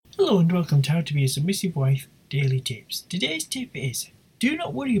Hello and welcome to How to Be a Submissive Wife Daily Tips. Today's tip is: do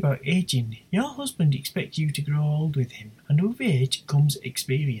not worry about aging. Your husband expects you to grow old with him, and with age comes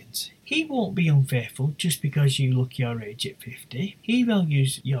experience. He won't be unfaithful just because you look your age at 50. He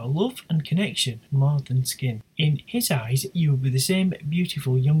values your love and connection more than skin. In his eyes, you will be the same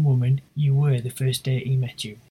beautiful young woman you were the first day he met you.